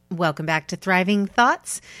Welcome back to Thriving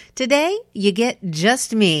Thoughts. Today, you get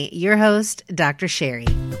just me, your host, Dr. Sherry.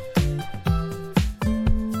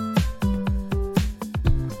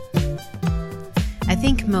 I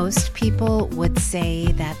think most people would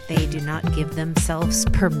say that they do not give themselves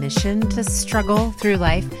permission to struggle through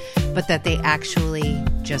life, but that they actually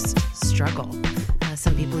just struggle.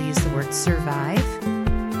 Some people use the word survive.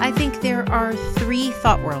 I think there are three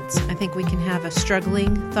thought worlds. I think we can have a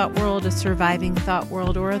struggling thought world, a surviving thought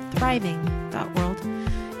world, or a thriving thought world.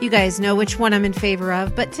 You guys know which one I'm in favor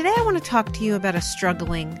of, but today I want to talk to you about a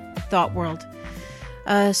struggling thought world,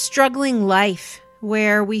 a struggling life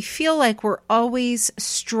where we feel like we're always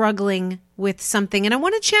struggling with something. And I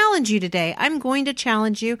want to challenge you today. I'm going to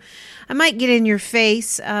challenge you. I might get in your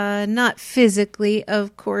face, not physically,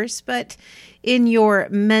 of course, but in your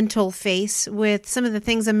mental face with some of the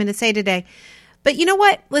things I'm going to say today. But you know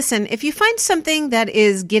what? Listen, if you find something that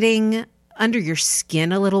is getting under your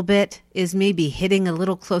skin a little bit, is maybe hitting a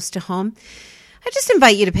little close to home, I just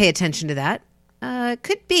invite you to pay attention to that. It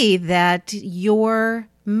could be that your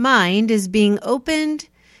mind is being opened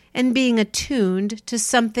and being attuned to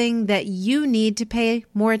something that you need to pay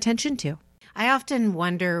more attention to. I often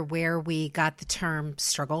wonder where we got the term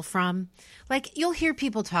struggle from. Like, you'll hear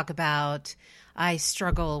people talk about, I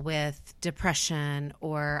struggle with depression,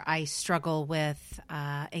 or I struggle with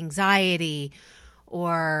anxiety,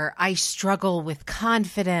 or I struggle with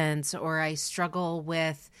confidence, or I struggle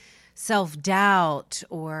with self-doubt,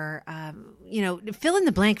 or, fill in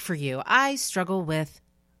the blank for you. I struggle with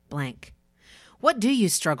blank. What do you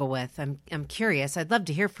struggle with? I'm curious. I'd love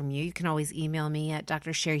to hear from you. You can always email me at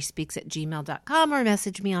drsherryspeaks@gmail.com or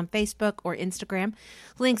message me on Facebook or Instagram.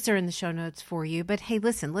 Links are in the show notes for you. But hey,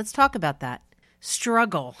 listen, let's talk about that.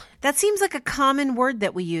 Struggle. That seems like a common word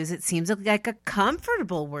that we use. It seems like a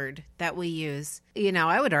comfortable word that we use. You know,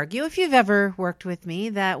 I would argue, if you've ever worked with me,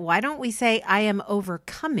 that why don't we say I am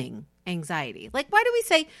overcoming anxiety? Like, why do we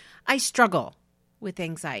say I struggle with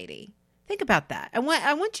anxiety? Think about that. I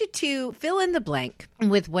want you to fill in the blank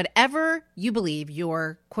with whatever you believe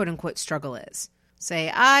your quote-unquote struggle is. Say,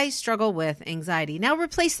 I struggle with anxiety. Now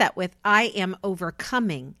replace that with, I am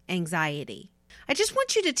overcoming anxiety. I just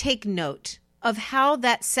want you to take note of how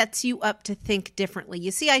that sets you up to think differently.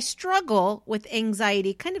 You see, I struggle with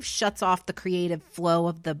anxiety kind of shuts off the creative flow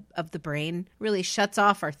of the brain, really shuts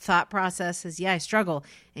off our thought processes. Yeah, I struggle.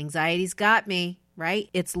 Anxiety's got me, right?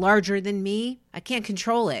 It's larger than me. I can't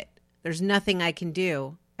control it. There's nothing I can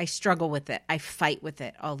do. I struggle with it. I fight with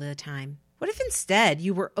it all the time. What if instead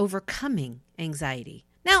you were overcoming anxiety?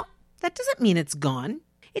 Now, that doesn't mean it's gone.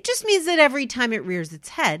 It just means that every time it rears its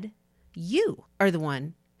head, you are the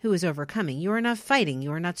one who is overcoming. You are not fighting.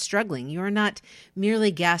 You are not struggling. You are not merely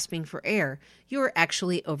gasping for air. You are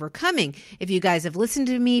actually overcoming. If you guys have listened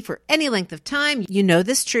to me for any length of time, you know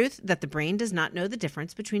this truth that the brain does not know the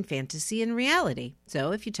difference between fantasy and reality.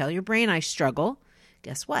 So if you tell your brain, I struggle,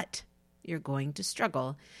 guess what? You're going to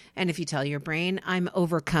struggle. And if you tell your brain, I'm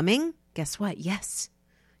overcoming, guess what? Yes,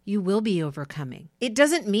 you will be overcoming. It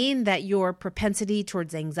doesn't mean that your propensity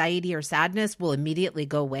towards anxiety or sadness will immediately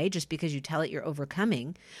go away just because you tell it you're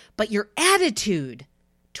overcoming, but your attitude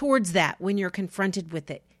towards that when you're confronted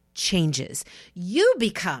with it changes. You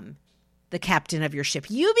become the captain of your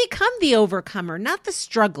ship. You become the overcomer, not the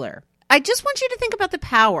struggler. I just want you to think about the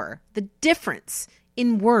power, the difference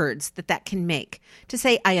in words that can make, to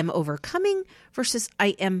say I am overcoming versus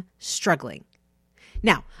I am struggling.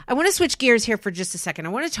 Now, I want to switch gears here for just a second. I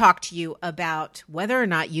want to talk to you about whether or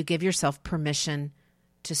not you give yourself permission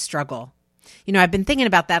to struggle. You know, I've been thinking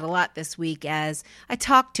about that a lot this week as I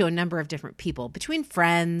talk to a number of different people, between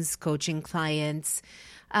friends, coaching clients,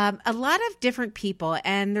 a lot of different people,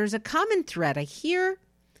 and there's a common thread. I hear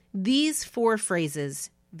these four phrases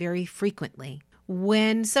very frequently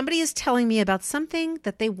when somebody is telling me about something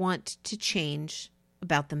that they want to change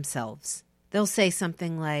about themselves. They'll say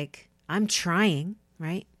something like, I'm trying,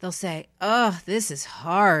 right? They'll say, oh, this is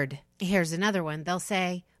hard. Here's another one. They'll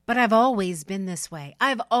say, but I've always been this way.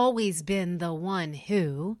 I've always been the one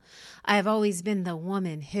who. I've always been the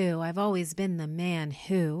woman who. I've always been the man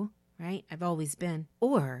who, right? I've always been.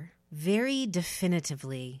 Or very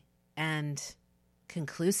definitively and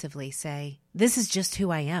conclusively say, this is just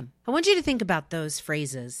who I am. I want you to think about those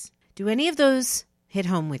phrases. Do any of those hit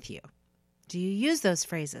home with you? Do you use those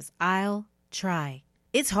phrases? I'll try.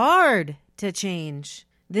 It's hard to change.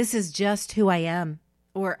 This is just who I am.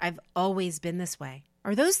 Or I've always been this way.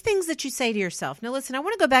 Are those things that you say to yourself? Now listen, I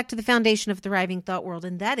want to go back to the foundation of the thriving thought world,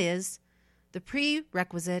 and that is the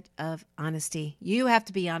prerequisite of honesty. You have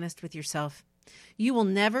to be honest with yourself. You will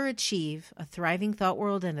never achieve a thriving thought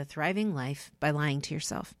world and a thriving life by lying to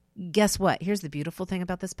yourself. guess what? Here's the beautiful thing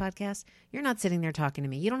about this podcast. You're not sitting there talking to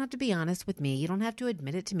me. You don't have to be honest with me. You don't have to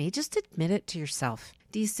admit it to me. Just admit it to yourself.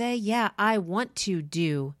 Do you say, yeah, I want to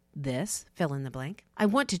do this, fill in the blank. I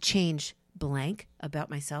want to change blank about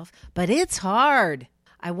myself, but it's hard.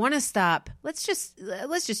 I want to stop. Let's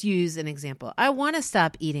just use an example. I want to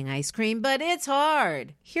stop eating ice cream, but it's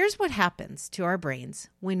hard. Here's what happens to our brains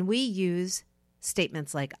when we use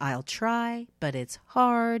statements like, I'll try, but it's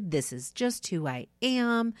hard. This is just who I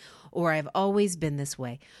am, or I've always been this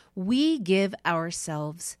way. We give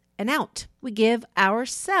ourselves an out. We give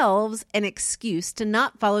ourselves an excuse to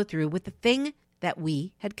not follow through with the thing that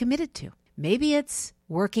we had committed to. Maybe it's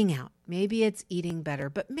working out. Maybe it's eating better,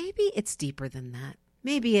 but maybe it's deeper than that.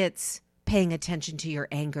 Maybe it's paying attention to your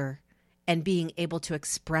anger and being able to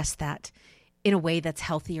express that in a way that's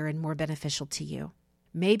healthier and more beneficial to you.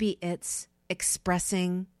 Maybe it's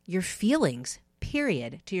expressing your feelings,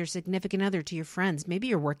 period, to your significant other, to your friends. Maybe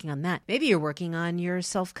you're working on that. Maybe you're working on your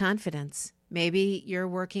self-confidence. Maybe you're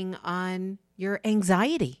working on your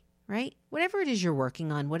anxiety, right? Whatever it is you're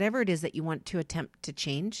working on, whatever it is that you want to attempt to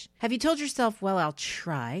change. Have you told yourself, well, I'll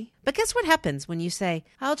try? But guess what happens when you say,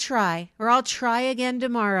 I'll try, or I'll try again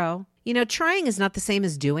tomorrow? You know, trying is not the same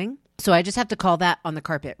as doing. So I just have to call that on the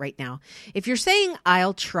carpet right now. If you're saying,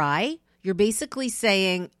 I'll try, you're basically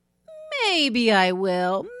saying, maybe I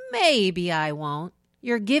will, maybe I won't.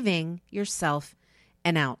 You're giving yourself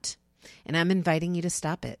an out. And I'm inviting you to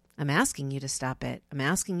stop it. I'm asking you to stop it. I'm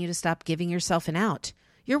asking you to stop giving yourself an out.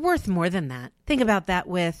 You're worth more than that. Think about that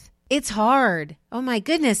with, it's hard. Oh my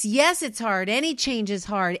goodness. Yes, it's hard. Any change is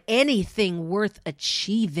hard. Anything worth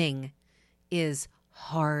achieving is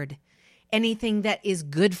hard. Anything that is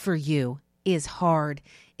good for you is hard.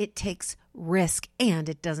 It takes risk and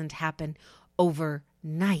it doesn't happen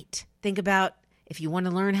overnight. Think about if you want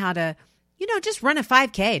to learn how to, just run a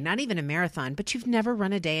 5K, not even a marathon, but you've never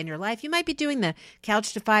run a day in your life. You might be doing the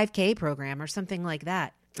Couch to 5K program or something like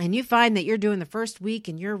that. And you find that you're doing the first week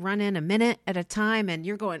and you're running a minute at a time and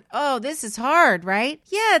you're going, oh, this is hard, right?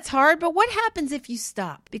 Yeah, it's hard. But what happens if you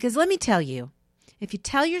stop? Because let me tell you, if you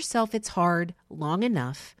tell yourself it's hard long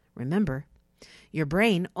enough, remember, your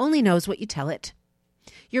brain only knows what you tell it.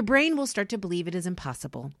 Your brain will start to believe it is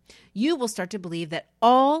impossible. You will start to believe that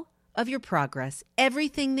all of your progress,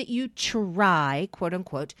 everything that you try, quote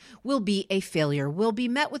unquote, will be a failure, will be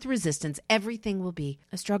met with resistance. Everything will be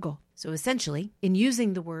a struggle. So essentially, in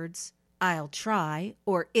using the words, I'll try,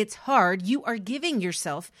 or it's hard, you are giving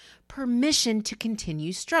yourself permission to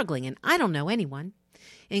continue struggling. And I don't know anyone,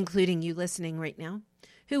 including you listening right now,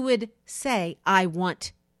 who would say, I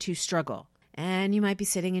want to struggle. And you might be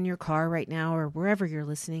sitting in your car right now or wherever you're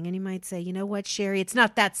listening, and you might say, you know what, Sherry, it's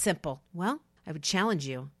not that simple. Well, I would challenge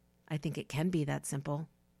you. I think it can be that simple.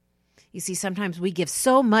 You see, sometimes we give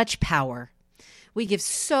so much power. We give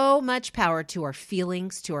so much power to our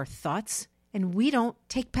feelings, to our thoughts, and we don't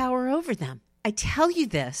take power over them. I tell you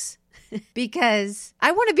this because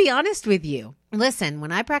I want to be honest with you. Listen,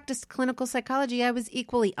 when I practiced clinical psychology, I was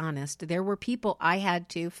equally honest. There were people I had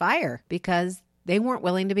to fire because they weren't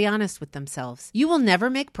willing to be honest with themselves. You will never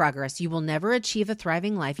make progress. You will never achieve a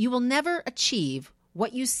thriving life. You will never achieve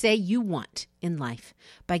what you say you want in life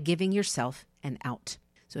by giving yourself an out.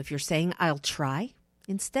 So if you're saying, I'll try,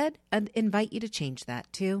 instead, I'd invite you to change that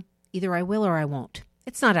to either I will or I won't.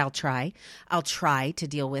 It's not I'll try. I'll try to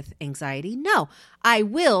deal with anxiety. No, I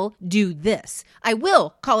will do this. I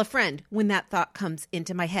will call a friend when that thought comes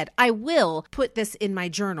into my head. I will put this in my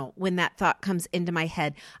journal when that thought comes into my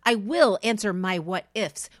head. I will answer my what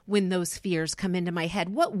ifs when those fears come into my head.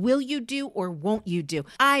 What will you do or won't you do?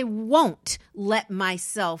 I won't let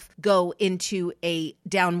myself go into a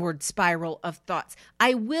downward spiral of thoughts.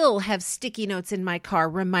 I will have sticky notes in my car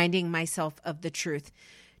reminding myself of the truth.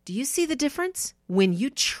 Do you see the difference? When you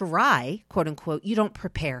try, quote unquote, you don't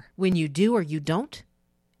prepare. When you do or you don't,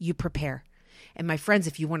 you prepare. And my friends,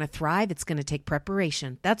 if you want to thrive, it's going to take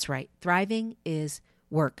preparation. That's right. Thriving is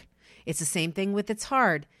work. It's the same thing with it's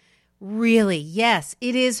hard. Really, yes,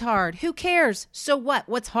 it is hard. Who cares? So what?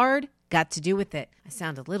 What's hard got to do with it? I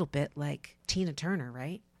sound a little bit like Tina Turner,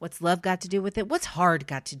 right? What's love got to do with it? What's hard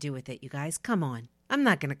got to do with it, you guys? Come on. I'm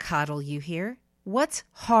not going to coddle you here. What's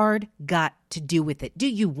hard got to do with it? Do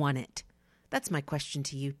you want it? That's my question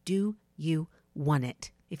to you. Do you want it?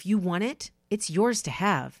 If you want it, it's yours to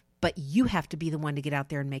have, but you have to be the one to get out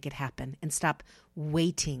there and make it happen and stop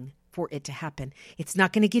waiting for it to happen. It's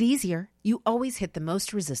not going to get easier. You always hit the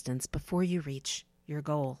most resistance before you reach your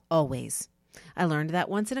goal. Always. I learned that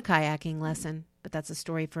once in a kayaking lesson, but that's a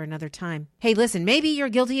story for another time. Hey, listen, maybe you're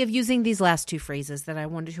guilty of using these last two phrases that I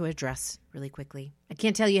wanted to address really quickly. I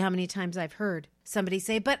can't tell you how many times I've heard somebody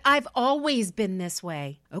say, but I've always been this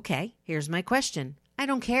way. Okay, here's my question. I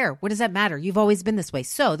don't care. What does that matter? You've always been this way.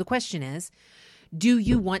 So the question is, do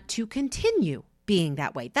you want to continue being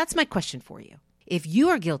that way? That's my question for you. If you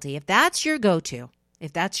are guilty, if that's your go-to,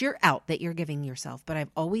 if that's your out that you're giving yourself, but I've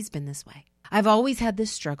always been this way. I've always had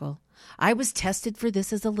this struggle. I was tested for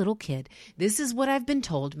this as a little kid. This is what I've been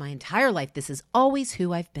told my entire life. This is always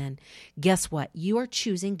who I've been. Guess what? You are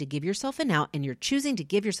choosing to give yourself an out, and you're choosing to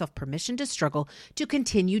give yourself permission to struggle to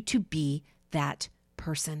continue to be that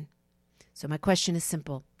person. So my question is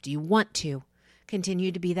simple. Do you want to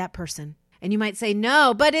continue to be that person? And you might say,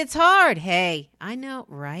 no, but it's hard. Hey, I know,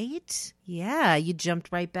 right? Yeah, you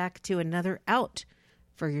jumped right back to another out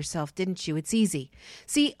for yourself, didn't you? It's easy.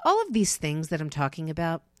 See, all of these things that I'm talking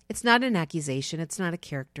about, it's not an accusation. It's not a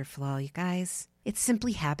character flaw, you guys. It's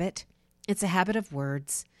simply habit. It's a habit of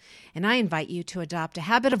words. And I invite you to adopt a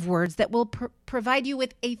habit of words that will provide you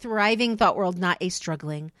with a thriving thought world, not a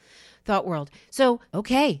struggling thought world. So,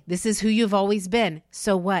 okay, this is who you've always been.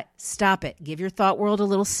 So what? Stop it. Give your thought world a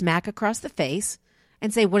little smack across the face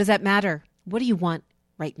and say, what does that matter? What do you want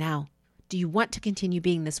right now? Do you want to continue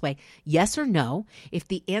being this way? Yes or no? If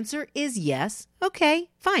the answer is yes, okay,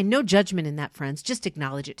 fine. No judgment in that, friends. Just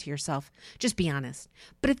acknowledge it to yourself. Just be honest.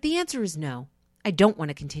 But if the answer is no, I don't want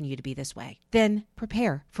to continue to be this way, then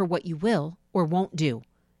prepare for what you will or won't do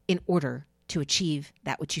in order to achieve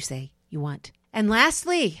that which you say you want. And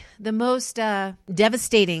lastly, the most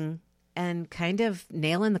devastating and kind of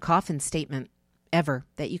nail in the coffin statement ever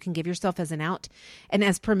that you can give yourself as an out and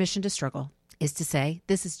as permission to struggle is to say,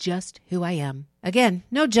 this is just who I am. Again,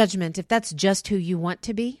 no judgment. If that's just who you want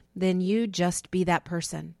to be, then you just be that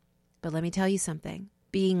person. But let me tell you something.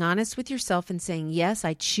 Being honest with yourself and saying, yes,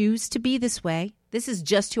 I choose to be this way. This is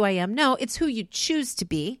just who I am. No, it's who you choose to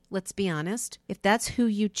be. Let's be honest. If that's who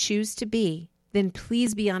you choose to be, then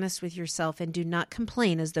please be honest with yourself and do not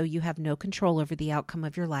complain as though you have no control over the outcome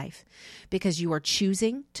of your life, because you are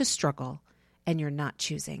choosing to struggle and you're not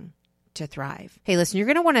choosing to thrive. Hey, listen, you're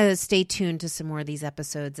going to want to stay tuned to some more of these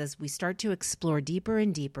episodes as we start to explore deeper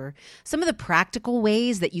and deeper some of the practical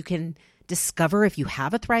ways that you can discover if you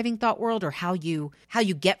have a thriving thought world, or how you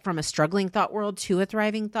get from a struggling thought world to a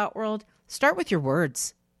thriving thought world. Start with your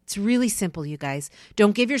words. It's really simple, you guys.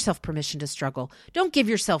 Don't give yourself permission to struggle. Don't give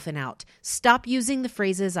yourself an out. Stop using the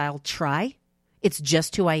phrases, I'll try, it's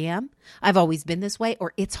just who I am, I've always been this way,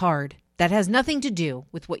 or it's hard. That has nothing to do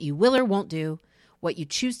with what you will or won't do, what you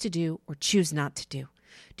choose to do or choose not to do.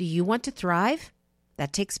 Do you want to thrive?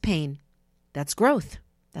 That takes pain. That's growth.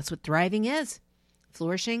 That's what thriving is.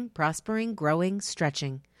 Flourishing, prospering, growing,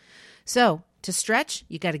 stretching. So to stretch,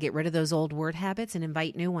 you got to get rid of those old word habits and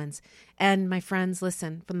invite new ones. And my friends,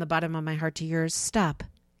 listen, from the bottom of my heart to yours, stop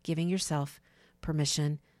giving yourself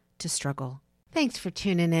permission to struggle. Thanks for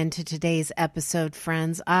tuning in to today's episode,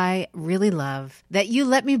 friends. I really love that you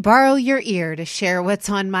let me borrow your ear to share what's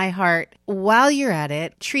on my heart while you're at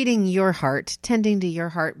it, treating your heart, tending to your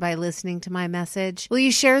heart by listening to my message. Will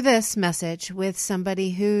you share this message with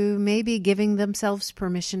somebody who may be giving themselves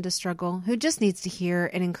permission to struggle, who just needs to hear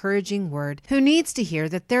an encouraging word, who needs to hear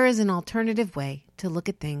that there is an alternative way to look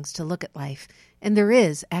at things, to look at life. And there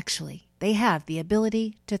is, actually. They have the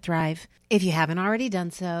ability to thrive. If you haven't already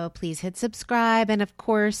done so, please hit subscribe. And of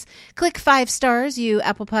course, click 5 stars, you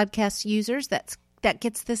Apple Podcast users. That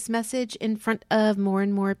gets this message in front of more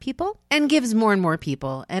and more people and gives more and more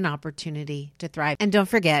people an opportunity to thrive. And don't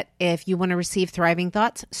forget, if you want to receive thriving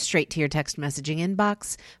thoughts straight to your text messaging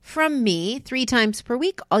inbox from me 3 times per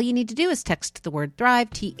week, all you need to do is text the word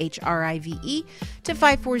thrive, THRIVE, to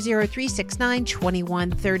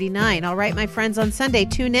 540-369-2139. All right, my friends, on Sunday,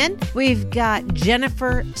 tune in. We've got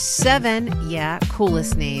Jennifer 7. Yeah,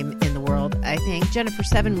 coolest name in the world, I think. Jennifer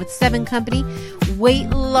 7 with 7 Company. Weight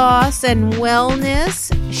loss and wellness.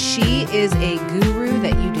 She is a guru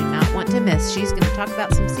that you do not want to miss. She's going to talk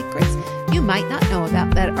about some secrets you might not know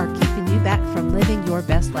about that are keeping you back from living your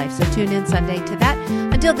best life. So tune in Sunday to that.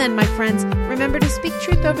 Until then, my friends, remember to speak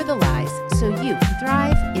truth over the lies so you can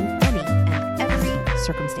thrive in any and every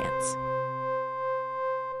circumstance.